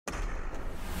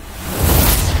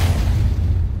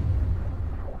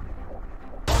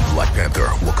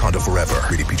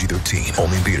13.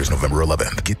 Only in theaters November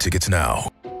 11th. Get tickets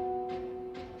now.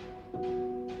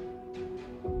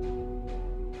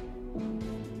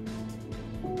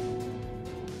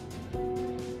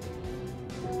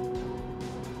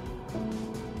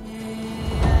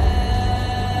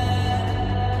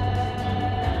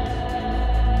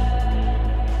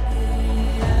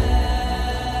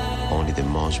 Only the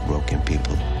most broken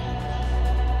people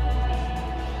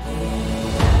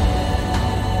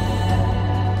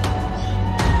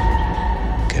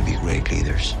can be great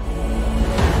leaders.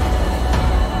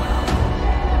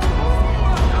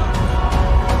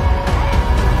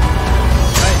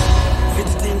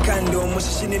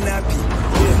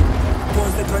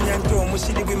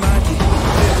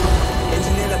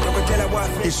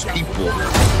 His people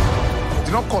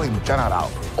did not call him general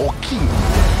or king.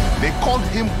 They called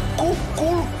him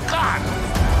Kukulkan,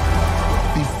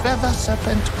 the feather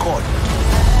serpent god.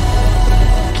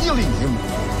 Killing him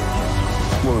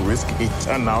will risk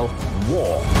eternal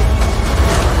war.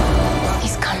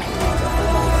 He's coming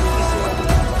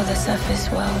for the surface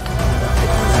world.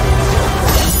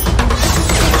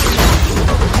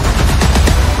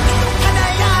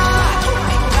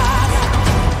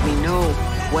 We know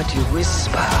what you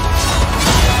whisper.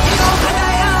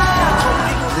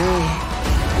 They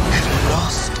have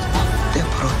lost their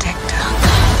protector.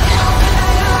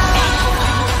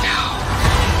 Now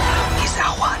is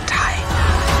our time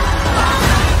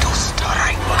to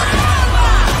strike.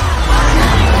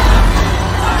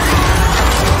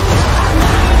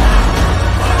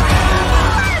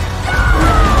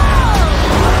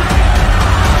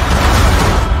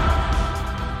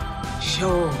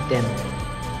 Show them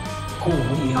who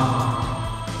we are.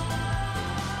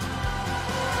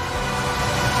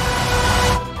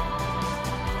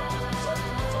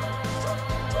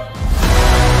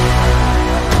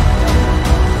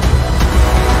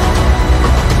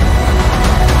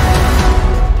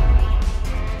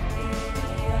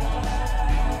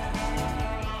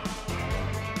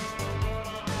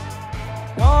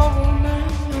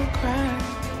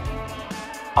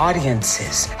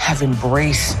 Audiences have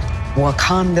embraced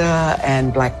Wakanda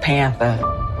and Black Panther.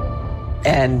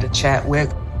 And Chadwick,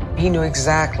 he knew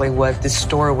exactly what this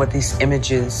story, what these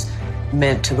images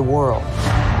meant to the world.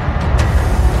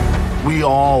 We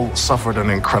all suffered an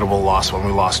incredible loss when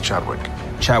we lost Chadwick.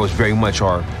 Chad was very much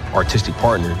our artistic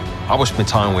partner. I would spend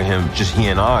time with him, just he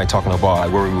and I, talking about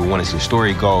like, where we would want to see the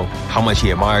story go, how much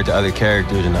he admired the other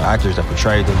characters and the actors that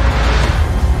portrayed them.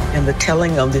 In the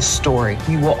telling of this story,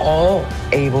 we were all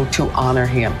able to honor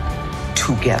him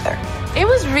together. It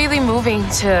was really moving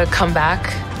to come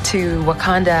back to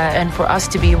Wakanda and for us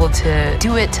to be able to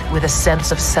do it with a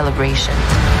sense of celebration.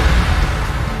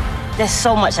 There's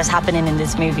so much that's happening in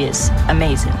this movie. It's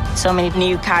amazing. So many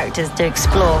new characters to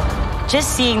explore.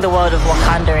 Just seeing the world of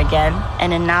Wakanda again,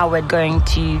 and then now we're going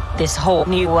to this whole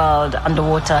new world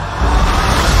underwater.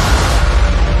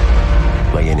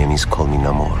 My enemies call me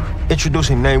Namor.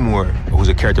 Introducing Namor, who's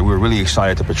a character we were really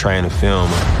excited to portray in the film,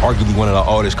 arguably one of the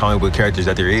oldest comic book characters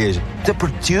that there is. The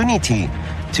opportunity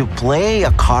to play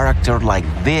a character like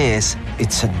this,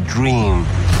 it's a dream.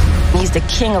 He's the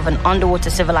king of an underwater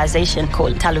civilization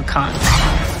called Talukan.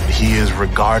 He is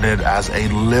regarded as a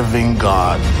living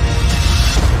god.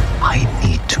 I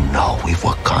need to know if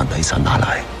Wakanda is an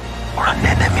ally or an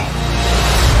enemy.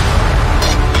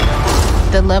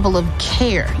 The level of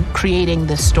care creating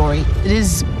this story, it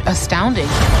is astounding.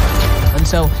 And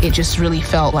so it just really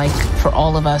felt like for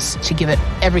all of us to give it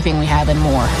everything we have and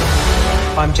more.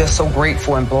 I'm just so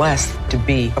grateful and blessed to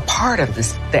be a part of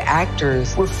this. The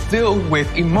actors were filled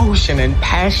with emotion and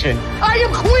passion. I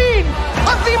am queen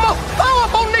of the most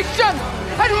powerful nation,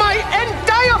 and my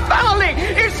entire family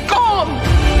is gone.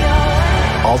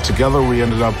 Altogether, we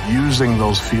ended up using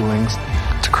those feelings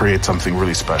to create something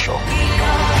really special.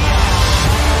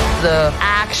 The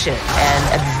action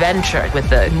and adventure with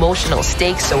the emotional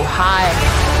stakes so high.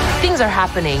 Things are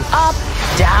happening up,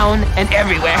 down, and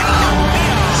everywhere.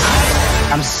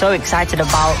 I'm so excited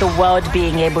about the world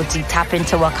being able to tap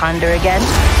into Wakanda again.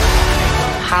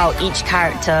 How each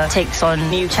character takes on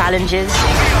new challenges.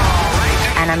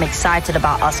 And I'm excited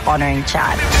about us honoring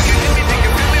Chad.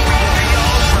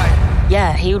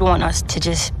 Yeah, he would want us to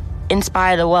just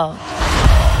inspire the world.